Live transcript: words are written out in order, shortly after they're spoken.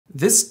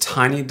This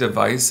tiny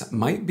device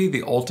might be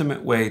the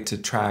ultimate way to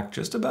track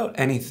just about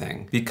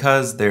anything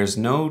because there's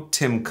no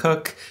Tim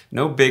Cook,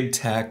 no big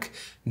tech,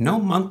 no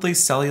monthly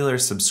cellular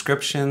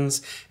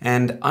subscriptions,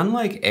 and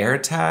unlike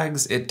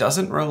AirTags, it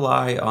doesn't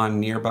rely on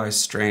nearby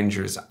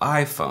strangers'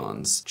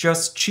 iPhones.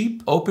 Just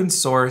cheap, open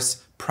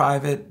source,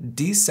 private,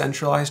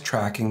 decentralized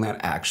tracking that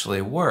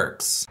actually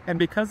works. And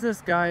because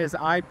this guy is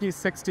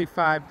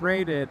IP65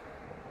 rated,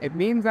 it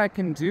means I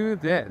can do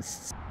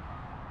this.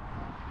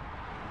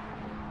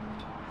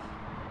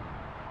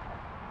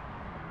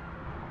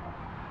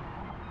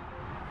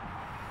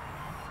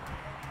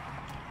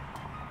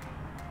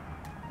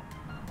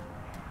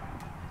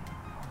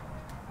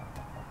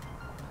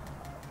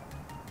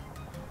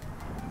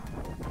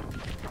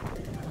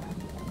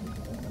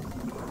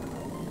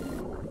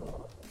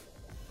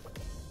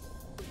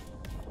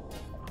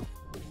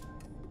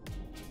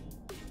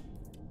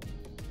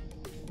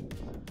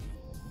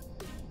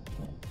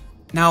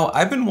 Now,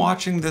 I've been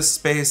watching this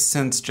space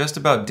since just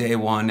about day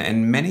one,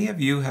 and many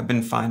of you have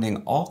been finding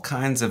all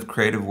kinds of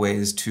creative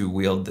ways to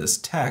wield this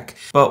tech,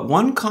 but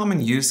one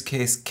common use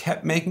case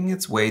kept making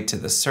its way to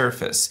the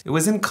surface. It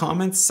was in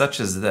comments such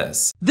as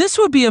this. This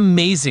would be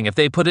amazing if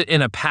they put it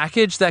in a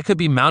package that could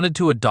be mounted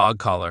to a dog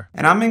collar.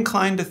 And I'm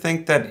inclined to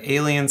think that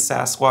Alien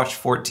Sasquatch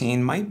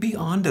 14 might be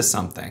onto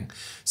something.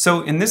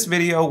 So in this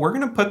video, we're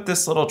gonna put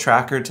this little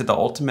tracker to the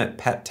ultimate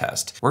pet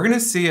test. We're gonna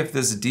see if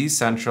this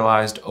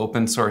decentralized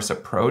open source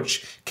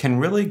approach can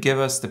really give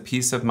us the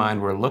peace of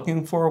mind we're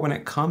looking for when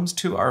it comes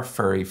to our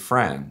furry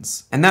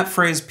friends. And that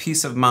phrase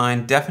peace of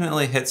mind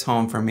definitely hits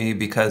home for me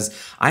because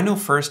I know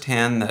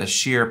firsthand the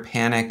sheer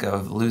panic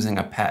of losing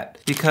a pet.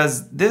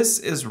 Because this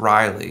is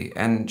Riley,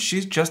 and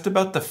she's just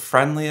about the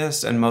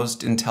friendliest and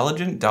most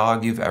intelligent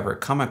dog you've ever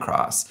come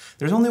across.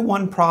 There's only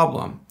one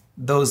problem: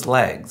 those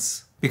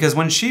legs. Because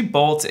when she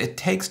bolts, it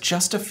takes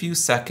just a few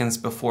seconds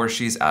before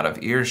she's out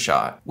of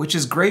earshot, which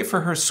is great for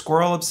her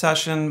squirrel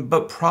obsession,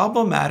 but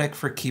problematic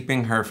for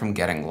keeping her from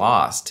getting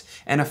lost.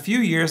 And a few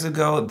years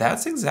ago,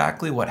 that's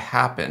exactly what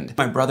happened.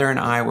 My brother and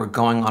I were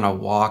going on a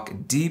walk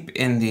deep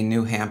in the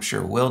New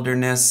Hampshire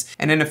wilderness,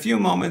 and in a few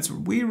moments,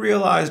 we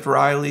realized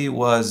Riley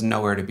was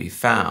nowhere to be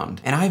found.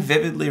 And I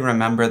vividly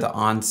remember the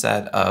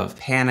onset of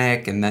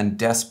panic and then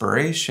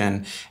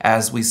desperation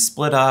as we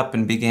split up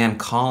and began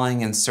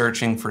calling and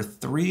searching for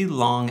 3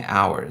 long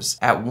hours.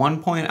 At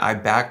one point, I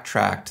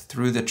backtracked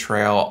through the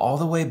trail all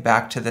the way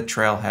back to the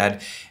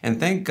trailhead,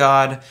 and thank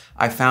God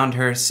I found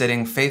her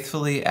sitting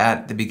faithfully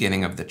at the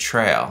beginning of the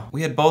trail.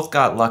 We had both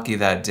got lucky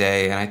that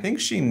day, and I think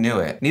she knew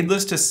it.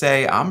 Needless to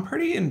say, I'm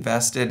pretty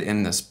invested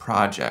in this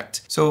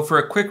project. So for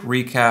a quick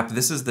recap,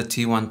 this is the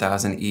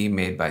T1000E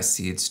made by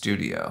Seed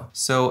Studio.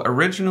 So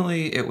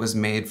originally it was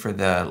made for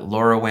the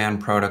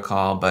LoRaWAN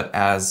protocol, but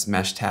as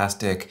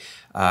Meshtastic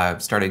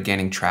started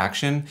gaining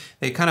traction,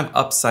 they kind of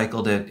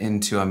upcycled it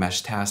into a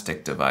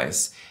Meshtastic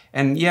device.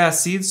 And yeah,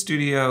 Seed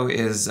Studio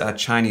is a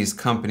Chinese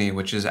company,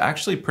 which is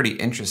actually pretty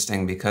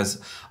interesting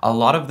because a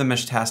lot of the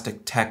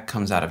Meshtastic tech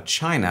comes out of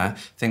China,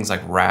 things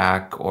like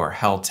Rack or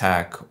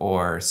Heltech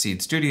or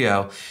Seed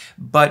Studio,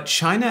 but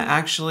China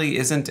actually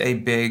isn't a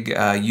big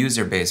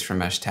user base for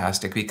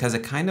Meshtastic because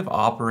it kind of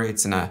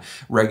operates in a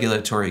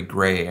regulatory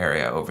gray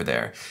area over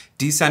there.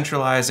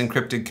 Decentralized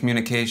encrypted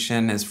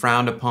communication is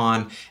frowned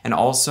upon, and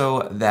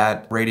also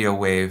that radio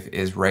wave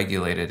is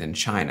regulated in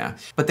China.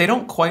 But they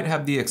don't quite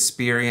have the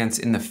experience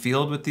in the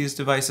field with these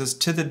devices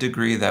to the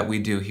degree that we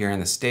do here in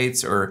the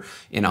States or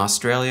in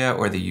Australia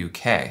or the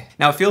UK.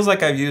 Now, it feels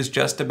like I've used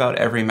just about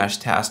every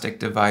Meshtastic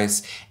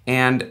device,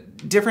 and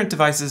different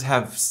devices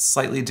have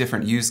slightly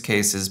different use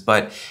cases,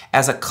 but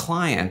as a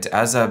client,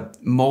 as a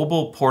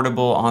mobile,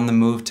 portable,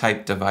 on-the-move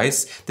type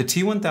device, the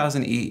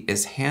T1000E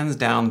is hands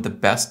down the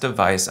best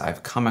device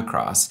I've come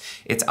across.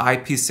 It's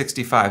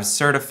IP65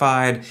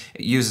 certified,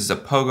 it uses a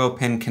pogo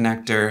pin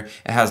connector,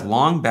 it has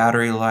long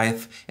battery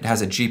life, it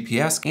has a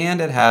GPS,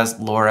 and it has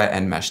LoRa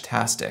and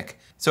Meshtastic.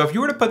 So if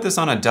you were to put this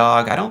on a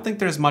dog, I don't think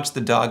there's much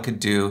the dog could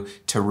do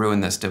to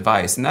ruin this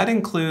device, and that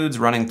includes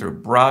running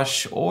through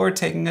brush or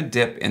taking a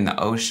dip in the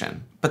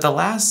ocean. But the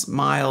last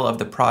mile of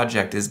the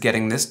project is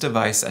getting this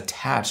device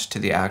attached to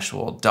the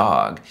actual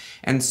dog.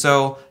 And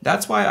so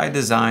that's why I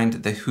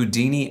designed the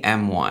Houdini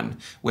M1,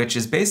 which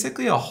is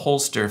basically a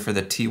holster for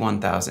the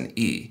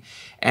T1000E.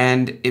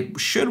 And it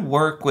should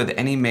work with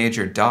any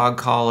major dog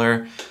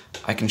collar.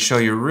 I can show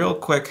you real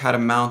quick how to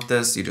mount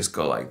this. You just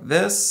go like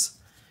this,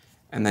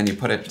 and then you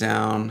put it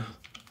down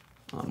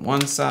on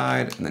one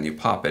side, and then you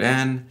pop it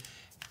in,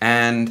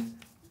 and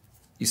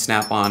you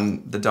snap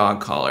on the dog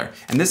collar.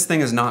 And this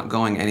thing is not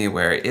going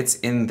anywhere. It's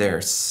in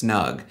there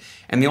snug.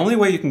 And the only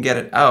way you can get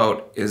it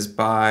out is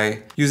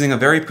by using a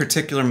very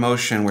particular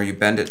motion where you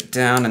bend it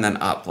down and then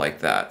up like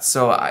that.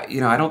 So I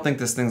don't think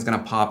this thing's gonna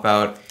pop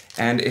out.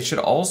 And it should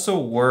also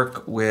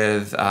work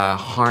with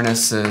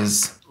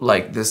harnesses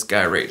like this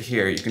guy right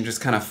here. You can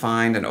just kind of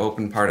find an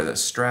open part of the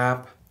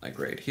strap, like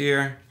right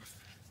here,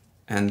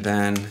 and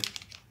then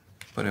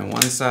put in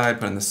one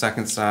side, put in the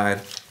second side,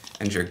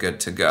 and you're good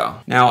to go.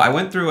 Now, I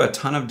went through a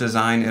ton of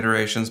design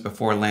iterations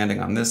before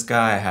landing on this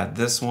guy. I had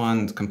this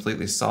one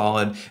completely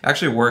solid. It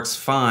actually works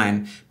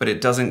fine, but it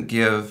doesn't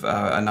give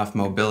enough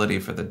mobility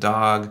for the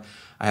dog.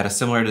 I had a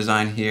similar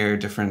design here,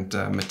 different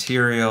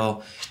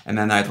material, and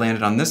then I'd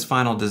landed on this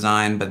final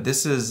design, but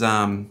this is,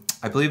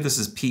 I believe this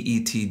is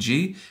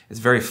PETG. It's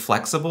very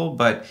flexible,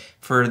 but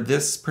for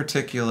this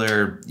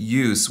particular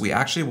use, we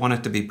actually want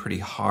it to be pretty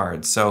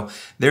hard. So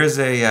there's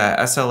a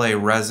SLA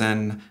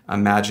Resin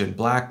Imagine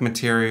Black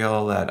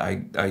material that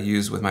I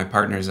use with my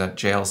partners at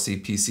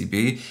JLC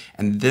PCB,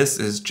 and this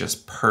is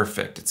just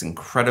perfect. It's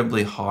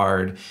incredibly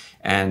hard,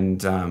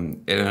 and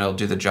it'll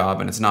do the job,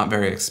 and it's not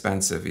very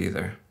expensive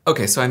either.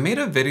 Okay, so I made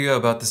a video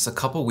about this a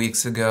couple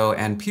weeks ago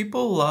and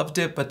people loved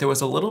it, but there was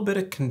a little bit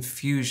of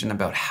confusion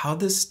about how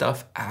this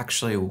stuff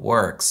actually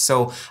works.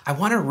 So I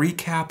want to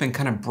recap and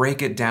kind of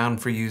break it down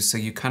for you so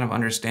you kind of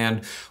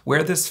understand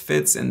where this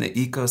fits in the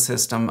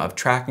ecosystem of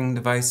tracking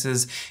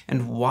devices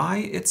and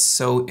why it's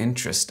so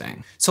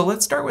interesting. So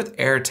let's start with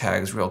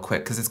AirTags real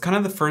quick, because it's kind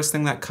of the first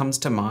thing that comes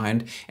to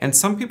mind, and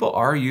some people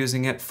are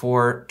using it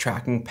for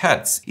tracking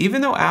pets, even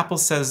though Apple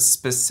says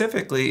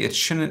specifically it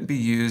shouldn't be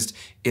used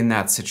in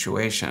that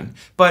situation.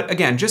 But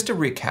again, just to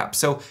recap,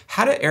 so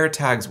how do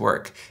AirTags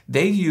work?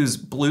 They use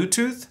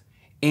Bluetooth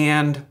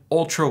and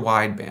ultra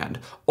wideband.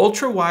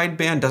 Ultra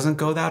wideband doesn't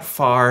go that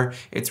far.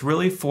 It's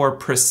really for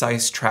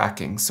precise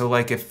tracking. So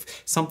like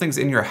if something's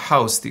in your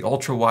house, the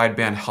ultra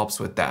wideband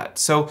helps with that.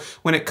 So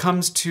when it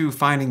comes to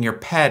finding your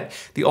pet,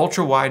 the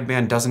ultra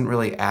wideband doesn't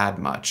really add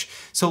much.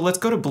 So let's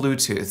go to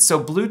Bluetooth.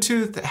 So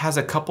Bluetooth has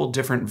a couple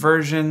different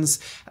versions.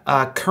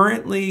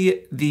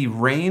 Currently, the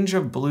range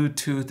of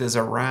Bluetooth is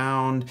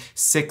around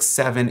 600,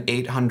 700,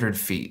 800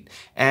 feet.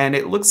 And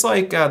it looks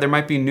like there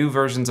might be new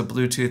versions of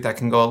Bluetooth that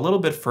can go a little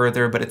bit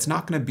further, but it's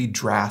not going to be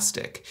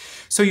drastic.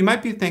 So you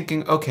might be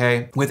thinking,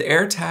 okay, with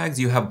AirTags,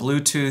 you have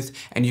Bluetooth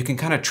and you can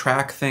kind of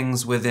track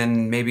things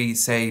within maybe,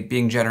 say,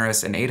 being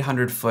generous, an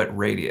 800-foot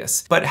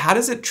radius. But how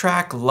does it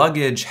track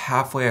luggage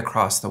halfway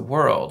across the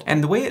world?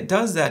 And the way it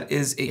does that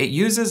is it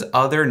uses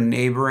other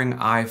neighboring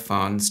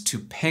iPhones to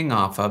ping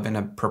off of in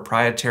a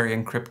proprietary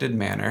encrypted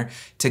manner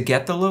to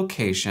get the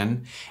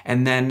location,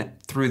 and then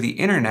through the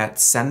internet,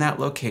 send that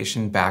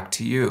location back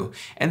to you.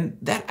 And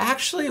that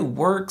actually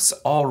works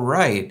all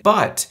right.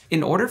 But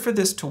in order for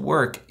this to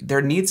work,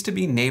 there needs to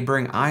be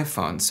neighboring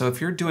iPhones. So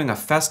if you're doing a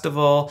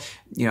festival,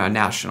 a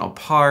national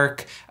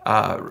park,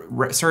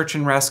 search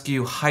and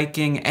rescue,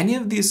 hiking, any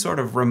of these sort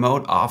of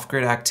remote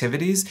off-grid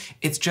activities,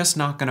 it's just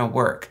not gonna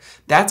work.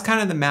 That's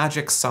kind of the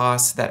magic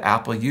sauce that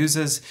Apple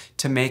uses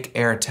to make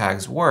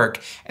AirTags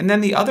work. And then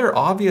the other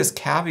obvious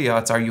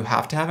caveats are you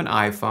have to have an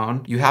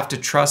iPhone, you have to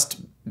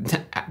trust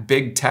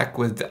big tech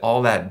with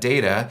all that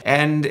data,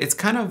 and it's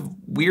kind of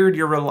weird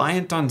you're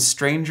reliant on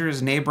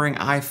strangers' neighboring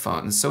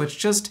iPhones. So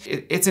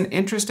it's an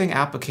interesting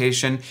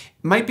application.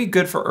 It might be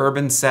good for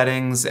urban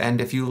settings, and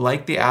if you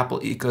like the Apple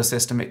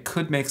ecosystem, it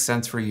could make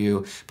sense for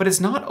you, but it's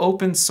not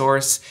open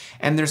source,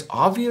 and there's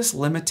obvious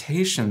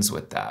limitations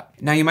with that.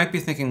 Now you might be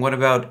thinking, what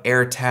about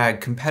AirTag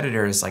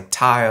competitors like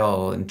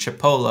Tile and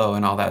Chipolo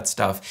and all that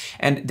stuff?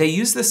 And they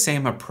use the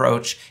same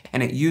approach,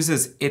 and it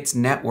uses its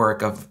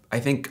network of, I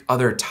think,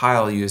 other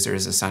tile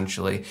users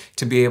essentially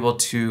to be able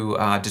to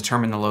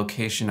determine the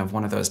location of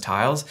one of those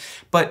tiles.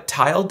 But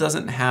Tile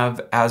doesn't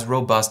have as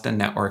robust a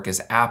network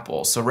as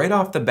Apple. So right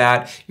off the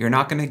bat, you're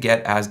not going to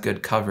get as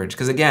good coverage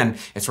because again,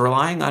 it's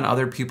relying on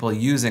other people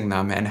using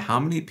them and how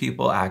many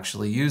people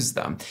actually use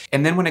them.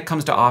 And then when it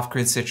comes to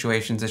off-grid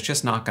situations, it's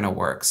just not going to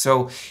work.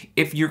 So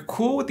if you're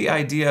cool with the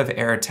idea of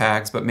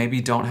AirTags, but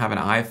maybe don't have an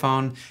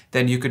iPhone,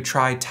 then you could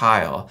try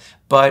Tile.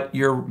 But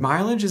your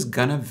mileage is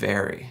gonna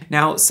vary.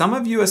 Now, some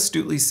of you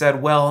astutely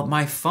said, well,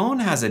 my phone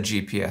has a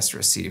GPS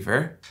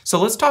receiver. So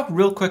let's talk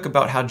real quick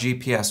about how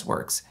GPS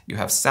works. You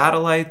have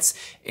satellites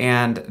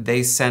and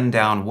they send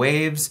down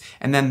waves,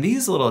 and then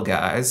these little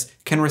guys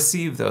can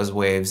receive those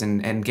waves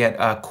and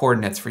get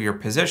coordinates for your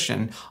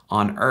position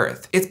on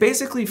Earth. It's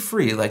basically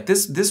free. Like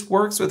this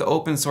works with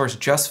open source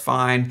just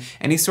fine.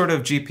 Any sort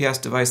of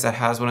GPS device that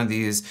has one of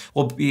these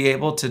will be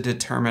able to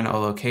determine a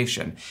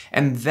location.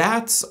 And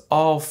that's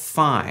all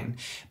fine.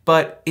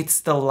 But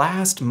it's the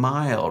last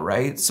mile,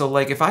 right? So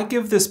like if I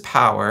give this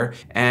power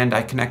and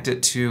I connect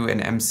it to an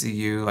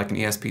MCU, like an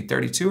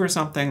ESP32 or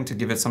something to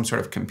give it some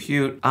sort of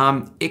compute,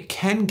 it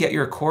can get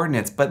your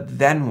coordinates, but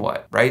then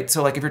what, right?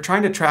 So like if you're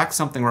trying to track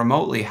something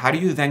remotely, how do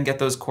you then get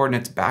those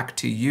coordinates back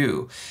to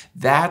you?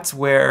 That's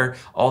where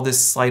all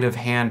this sleight of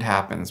hand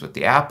happens with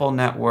the Apple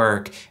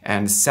network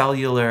and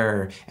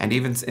cellular, and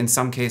even in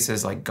some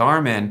cases like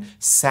Garmin,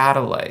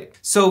 satellite.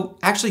 So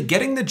actually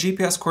getting the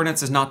GPS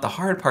coordinates is not the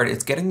hard part,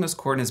 it's getting those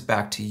coordinates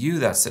back to you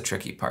that's the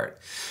tricky part.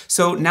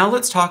 So now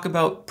let's talk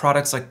about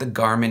products like the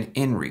Garmin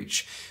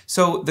InReach.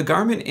 So the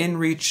Garmin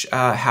InReach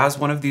has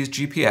one of these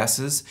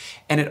GPSs,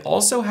 and it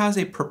also has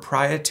a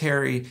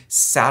proprietary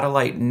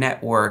satellite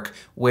network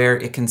where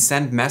it can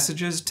send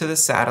messages to the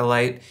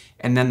satellite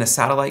and then the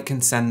satellite can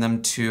send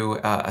them to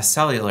a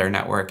cellular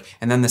network,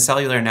 and then the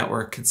cellular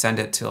network could send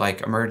it to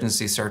like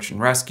emergency search and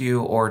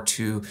rescue or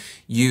to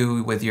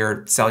you with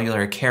your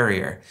cellular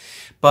carrier.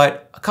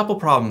 But a couple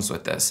problems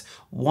with this.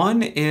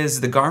 One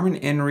is the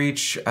Garmin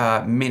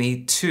InReach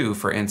Mini 2,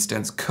 for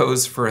instance,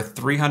 goes for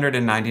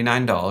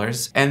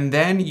 $399, and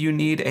then you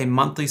need a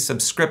monthly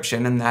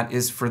subscription, and that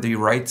is for the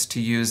rights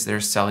to use their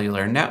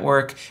cellular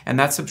network, and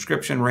that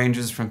subscription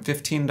ranges from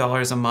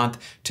 $15 a month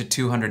to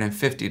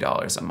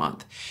 $250 a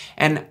month.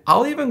 And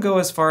I'll even go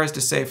as far as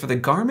to say for the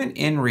Garmin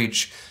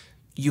InReach,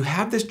 you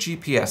have this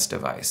GPS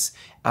device,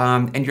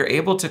 and you're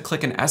able to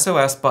click an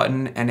SOS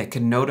button and it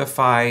can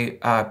notify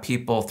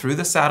people through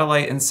the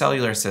satellite and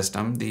cellular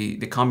system, the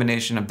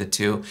combination of the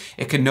two.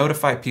 It can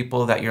notify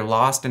people that you're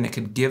lost and it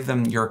could give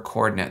them your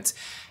coordinates.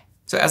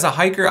 So as a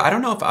hiker, I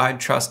don't know if I'd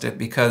trust it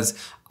because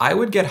I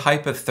would get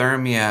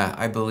hypothermia,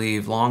 I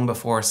believe, long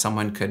before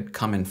someone could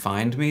come and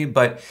find me,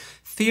 but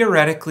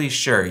theoretically,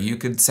 sure, you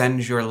could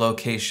send your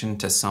location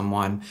to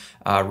someone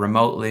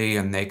remotely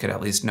and they could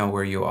at least know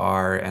where you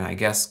are and I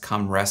guess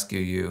come rescue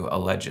you,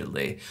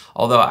 allegedly.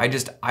 Although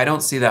I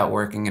don't see that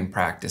working in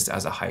practice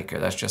as a hiker.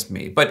 That's just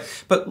me. But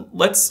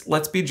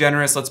let's be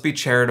generous, let's be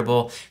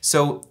charitable.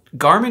 So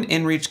Garmin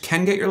InReach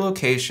can get your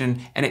location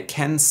and it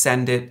can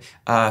send it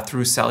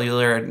through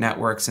cellular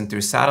networks and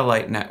through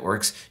satellite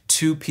networks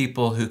to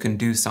people who can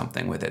do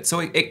something with it. So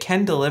it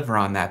can deliver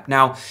on that.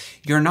 Now,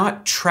 you're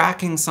not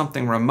tracking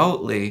something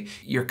remotely,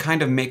 you're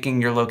kind of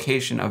making your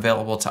location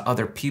available to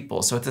other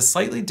people. So it's a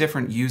slightly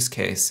different use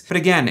case. But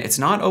again, it's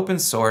not open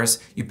source,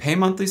 you pay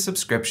monthly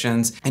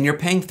subscriptions, and you're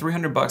paying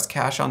 $300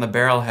 cash on the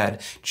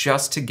barrelhead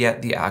just to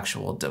get the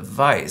actual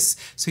device.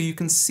 So you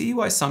can see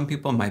why some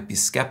people might be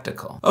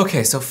skeptical.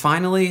 Okay, so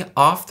finally,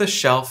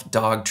 off-the-shelf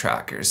dog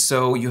trackers.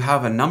 So you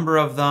have a number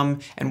of them,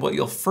 and what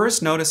you'll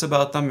first notice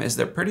about them is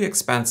they're pretty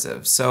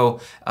expensive. So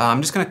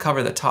I'm just gonna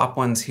cover the top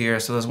ones here.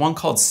 So there's one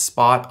called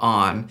Spot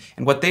On,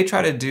 and what they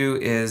try to do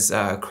is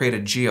create a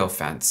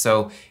geofence.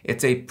 So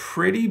it's a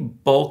pretty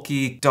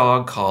bulky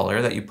dog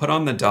collar that you put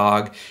on the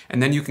dog,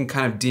 and then you can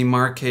kind of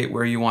demarcate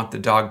where you want the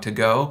dog to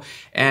go.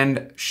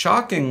 And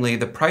shockingly,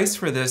 the price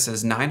for this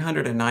is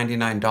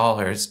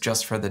 $999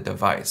 just for the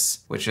device,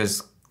 which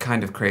is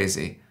kind of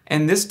crazy.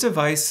 And this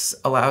device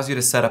allows you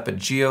to set up a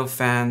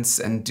geofence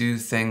and do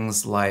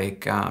things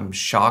like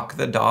shock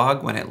the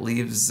dog when it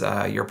leaves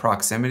your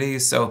proximity.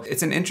 So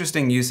it's an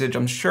interesting usage.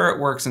 I'm sure it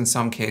works in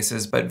some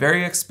cases, but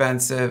very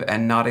expensive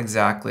and not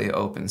exactly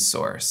open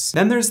source.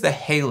 Then there's the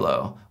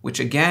Halo, which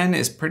again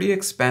is pretty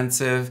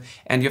expensive,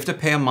 and you have to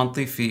pay a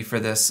monthly fee for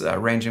this,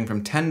 ranging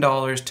from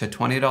 $10 to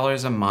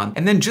 $20 a month.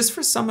 And then just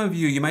for some of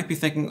you, you might be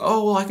thinking,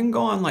 oh, well, I can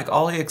go on like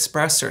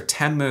AliExpress or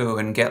Temu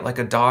and get like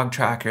a dog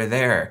tracker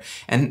there.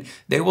 And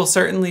they will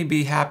certainly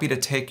be happy to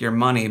take your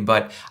money,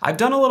 but I've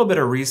done a little bit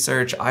of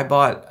research. I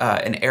bought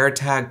an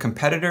AirTag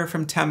competitor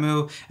from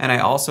Temu, and I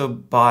also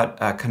bought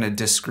a kind of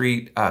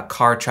discrete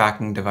car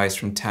tracking device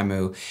from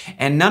Temu,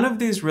 and none of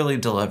these really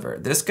deliver.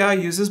 This guy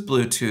uses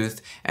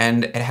Bluetooth,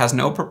 and it has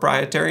no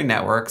proprietary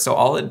network, so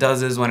all it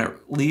does is when it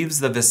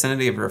leaves the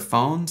vicinity of your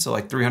phone, so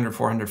like 300,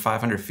 400,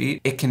 500 feet,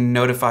 it can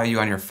notify you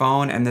on your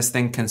phone, and this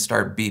thing can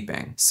start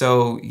beeping.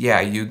 So yeah,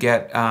 you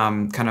get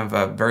kind of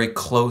a very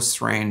close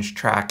range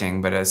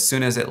tracking, but as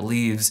soon as it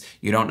leaves,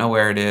 you don't know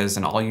where it is,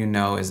 and all you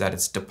know is that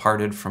it's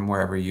departed from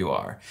wherever you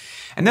are.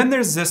 And then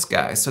there's this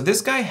guy. So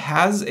this guy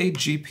has a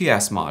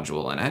GPS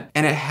module in it,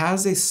 and it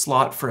has a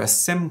slot for a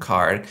SIM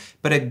card,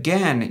 but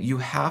again, you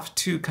have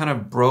to kind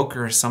of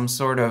broker some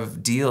sort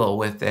of deal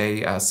with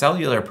a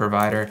cellular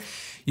provider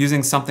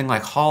using something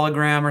like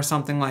Hologram or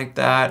something like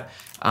that.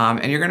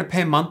 And you're gonna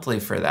pay monthly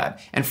for that.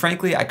 And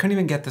frankly, I couldn't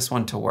even get this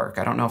one to work.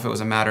 I don't know if it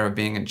was a matter of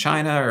being in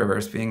China or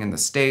versus being in the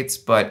States,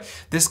 but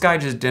this guy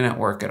just didn't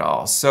work at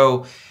all.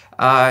 So,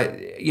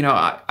 you know,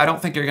 I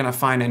don't think you're gonna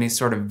find any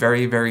sort of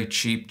very, very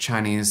cheap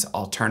Chinese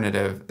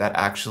alternative that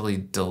actually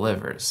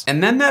delivers.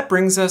 And then that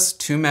brings us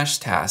to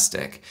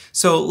Meshtastic.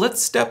 So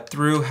let's step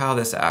through how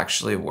this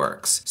actually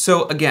works.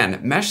 So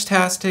again,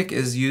 Meshtastic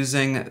is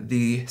using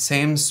the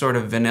same sort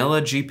of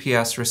vanilla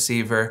GPS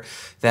receiver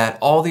that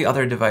all the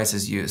other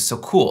devices use. So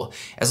cool.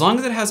 As long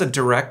as it has a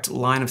direct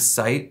line of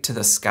sight to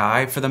the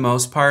sky for the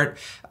most part,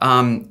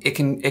 it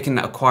can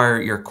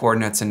acquire your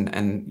coordinates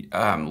and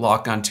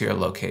lock onto your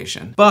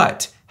location.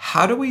 But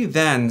how do we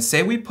then,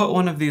 say we put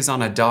one of these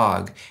on a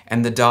dog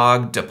and the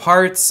dog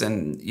departs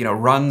and, you know,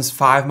 runs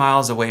 5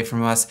 miles away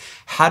from us,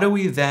 how do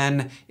we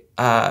then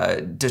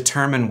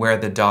determine where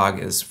the dog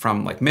is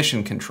from, like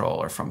mission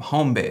control or from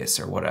home base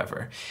or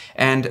whatever?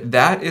 And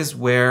that is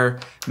where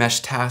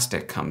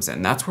Meshtastic comes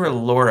in. That's where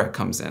LoRa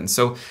comes in.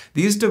 So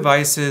these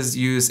devices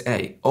use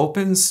an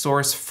open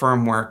source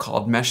firmware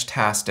called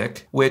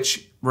Meshtastic,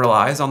 which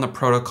relies on the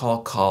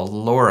protocol called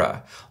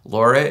LoRa.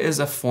 LoRa is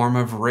a form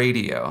of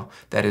radio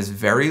that is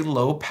very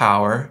low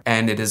power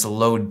and it is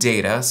low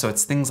data, so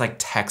it's things like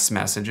text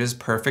messages,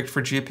 perfect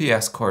for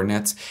GPS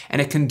coordinates, and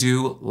it can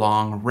do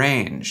long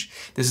range.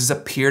 This is a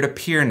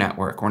peer-to-peer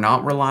network. We're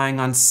not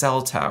relying on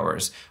cell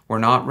towers. We're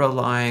not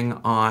relying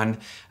on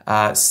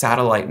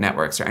satellite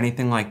networks or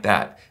anything like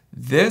that.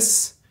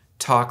 This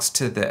talks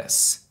to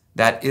this.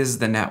 That is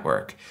the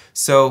network.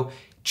 So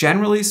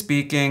generally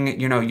speaking,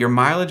 you know, your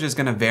mileage is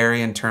going to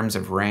vary in terms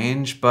of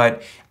range,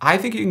 but I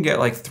think you can get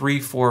like 3,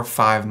 4,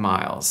 5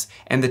 miles.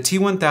 And the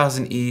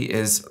T1000E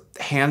is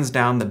hands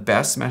down the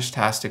best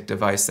Meshtastic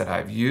device that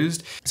I've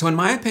used. So in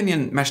my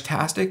opinion,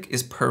 Meshtastic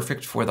is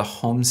perfect for the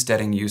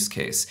homesteading use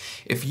case.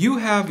 If you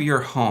have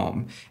your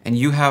home and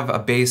you have a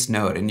base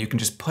node and you can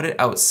just put it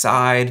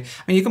outside,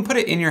 I mean, you can put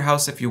it in your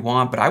house if you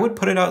want, but I would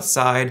put it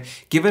outside,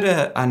 give it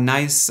a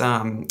nice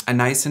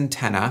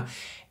antenna,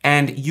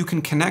 and you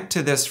can connect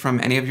to this from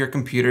any of your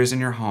computers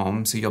in your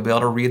home, so you'll be able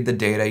to read the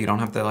data. You don't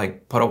have to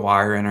like put a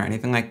wire in or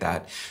anything like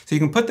that. So you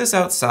can put this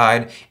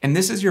outside, and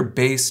this is your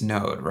base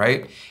node,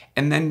 right?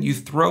 And then you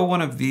throw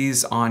one of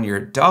these on your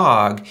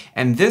dog,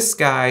 and this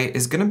guy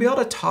is gonna be able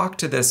to talk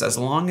to this as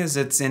long as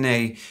it's in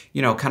a,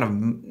 you know, kind of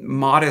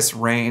modest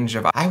range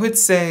of, I would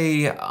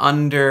say,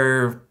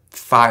 under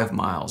 5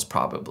 miles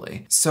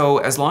probably. So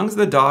as long as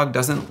the dog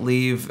doesn't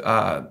leave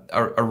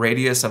a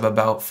radius of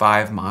about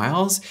 5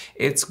 miles,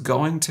 it's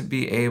going to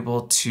be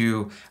able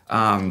to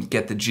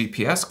get the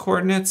GPS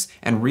coordinates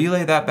and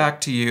relay that back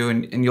to you,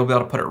 and you'll be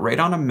able to put it right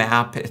on a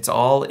map. It's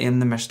all in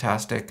the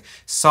Meshtastic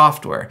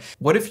software.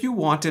 What if you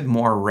wanted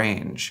more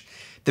range?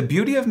 The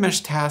beauty of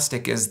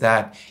Meshtastic is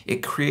that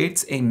it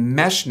creates a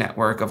mesh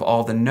network of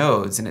all the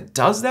nodes, and it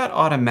does that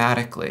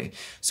automatically.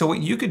 So what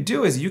you could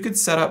do is you could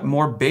set up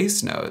more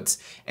base nodes,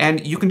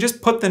 and you can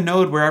just put the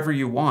node wherever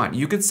you want.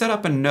 You could set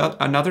up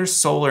another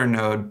solar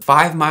node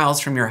 5 miles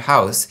from your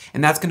house,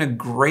 and that's going to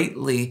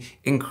greatly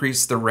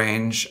increase the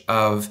range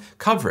of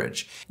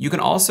coverage. You can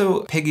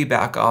also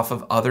piggyback off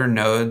of other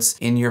nodes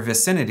in your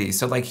vicinity.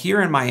 So like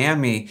here in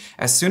Miami,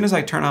 as soon as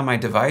I turn on my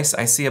device,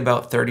 I see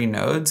about 30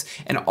 nodes,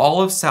 and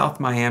all of South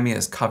Miami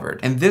is covered.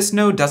 And this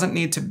node doesn't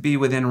need to be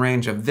within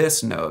range of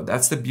this node.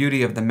 That's the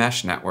beauty of the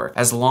mesh network.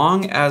 As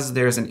long as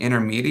there's an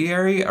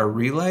intermediary, a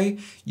relay,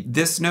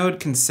 this node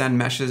can send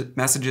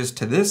messages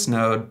to this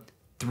node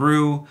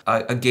through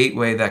a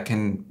gateway that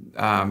can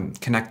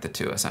connect the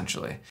two,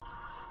 essentially.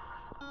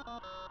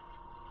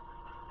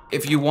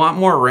 If you want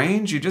more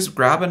range, you just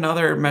grab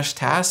another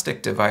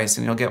Meshtastic device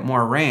and you'll get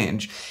more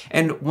range.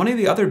 And one of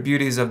the other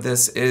beauties of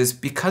this is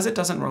because it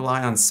doesn't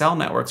rely on cell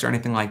networks or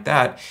anything like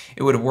that,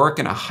 it would work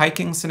in a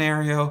hiking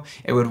scenario,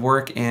 it would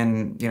work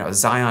in, you know,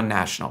 Zion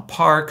National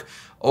Park,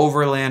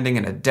 overlanding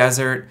in a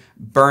desert,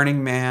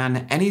 Burning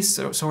Man, any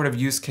sort of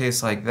use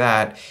case like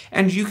that.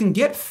 And you can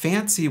get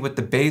fancy with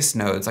the base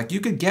nodes. Like you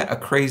could get a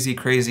crazy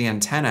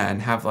antenna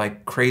and have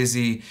like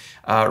crazy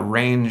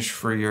range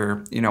for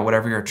your, you know,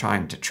 whatever you're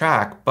trying to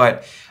track.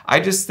 But I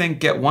just think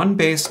get one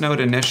base node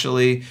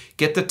initially,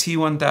 get the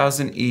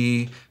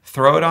T1000E,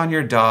 throw it on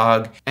your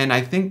dog, and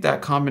I think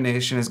that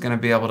combination is going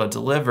to be able to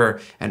deliver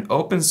an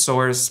open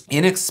source,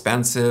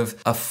 inexpensive,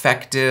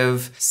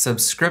 effective,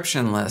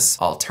 subscriptionless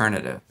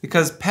alternative.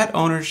 Because pet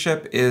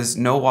ownership is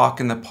no walk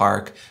in the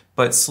park,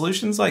 but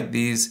solutions like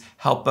these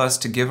help us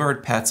to give our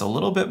pets a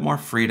little bit more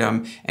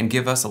freedom and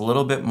give us a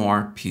little bit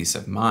more peace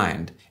of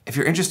mind. If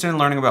you're interested in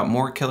learning about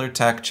more killer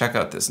tech, check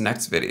out this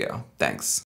next video. Thanks.